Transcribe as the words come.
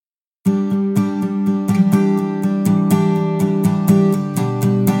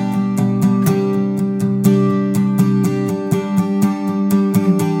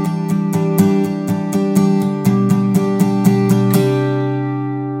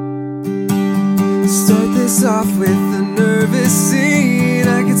us off with a nervous scene.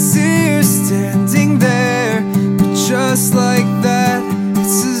 I could see her standing there, but just like that,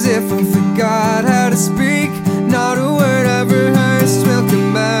 it's as if I forgot how to speak. Not a word I've rehearsed will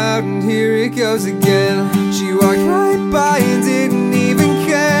come out, and here it goes again. She walked right by and didn't even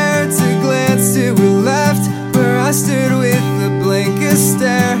care to glance to her left, where I stood with the blankest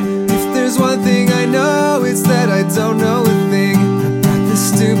stare. If there's one thing I know, it's that I don't know a thing about this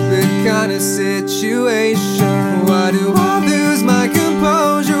stupid kind of situation. Why do I lose my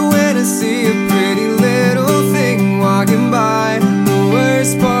composure when I see a pretty little thing walking by? The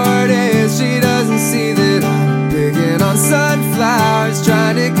worst part is she doesn't see that I'm picking on sunflowers,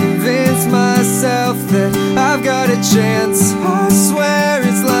 trying to convince myself that I've got a chance. I swear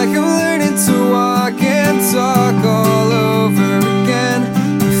it's like I'm learning to walk and talk all over again.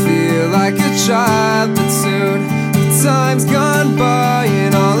 I feel like a child, but soon the time's gone by,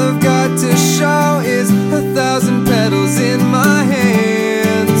 and all I've got to show is 1,000 petals in my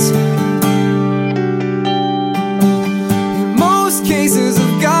hands. In most cases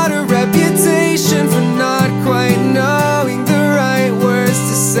I've got a reputation for not quite knowing the right words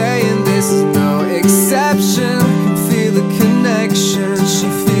to say, and this is no exception. I can feel a connection, she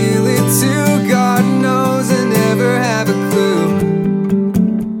feel it too. God knows I never have a clue.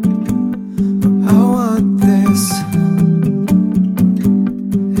 I want this,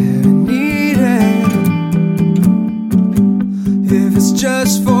 and I need it. If it's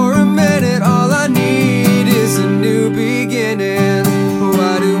just for a minute, all I need is a new beginning.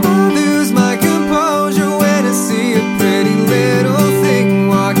 Why do I lose my composure when I see a pretty little thing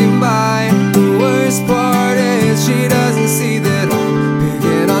walking by? The worst part is she doesn't see that I'm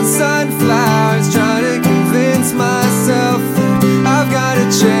picking on sunflowers, trying to convince myself that I've got a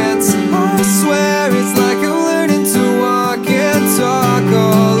chance. I swear it's like I'm learning to walk and talk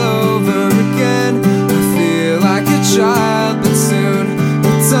all over again. I feel like a child, but soon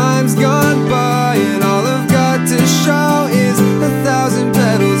the time's gone by, and all I've got to show is 1,000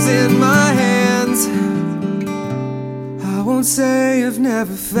 petals in my hands. I won't say I've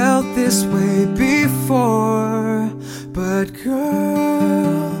never felt this way before, but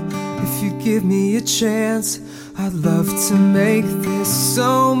girl, if you give me a chance, I'd love to make this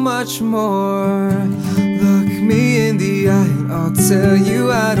so much more. Look me in the eye and I'll tell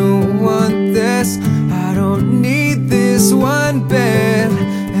you I don't want this. I don't need this one bit.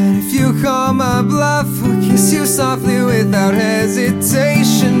 And if you call my bluff, I'll kiss you softly without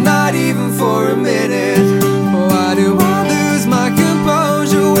hesitation, not even for a minute. Why do I lose my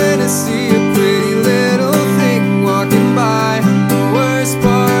composure when I see a pretty little thing walking by? The worst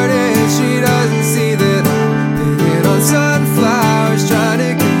part is she doesn't see that I'm picking on sunflowers, trying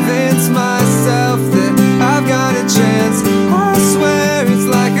to convince myself that I've got a chance. I swear it's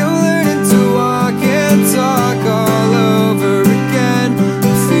like I'm learning to walk and talk all over again.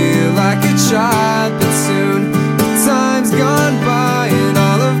 I feel like a child, but soon the time's gone by, and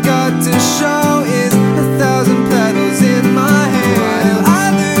all I've got to show is 1,000 petals in my hand. Why do I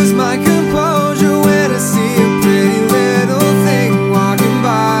lose my composure when I see a pretty little thing walking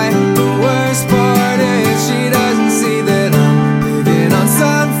by? The worst part is she doesn't see that I'm picking on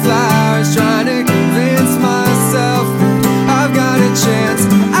sunflowers, trying to convince myself that I've got a chance.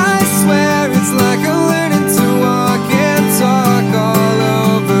 I swear it's like I'm learning to walk and talk all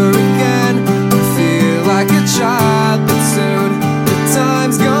over again. I feel like a child, but soon the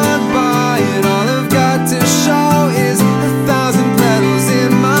time's gone by, and all I've got to show is 1,000 petals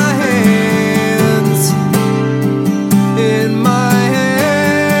in my hands. In my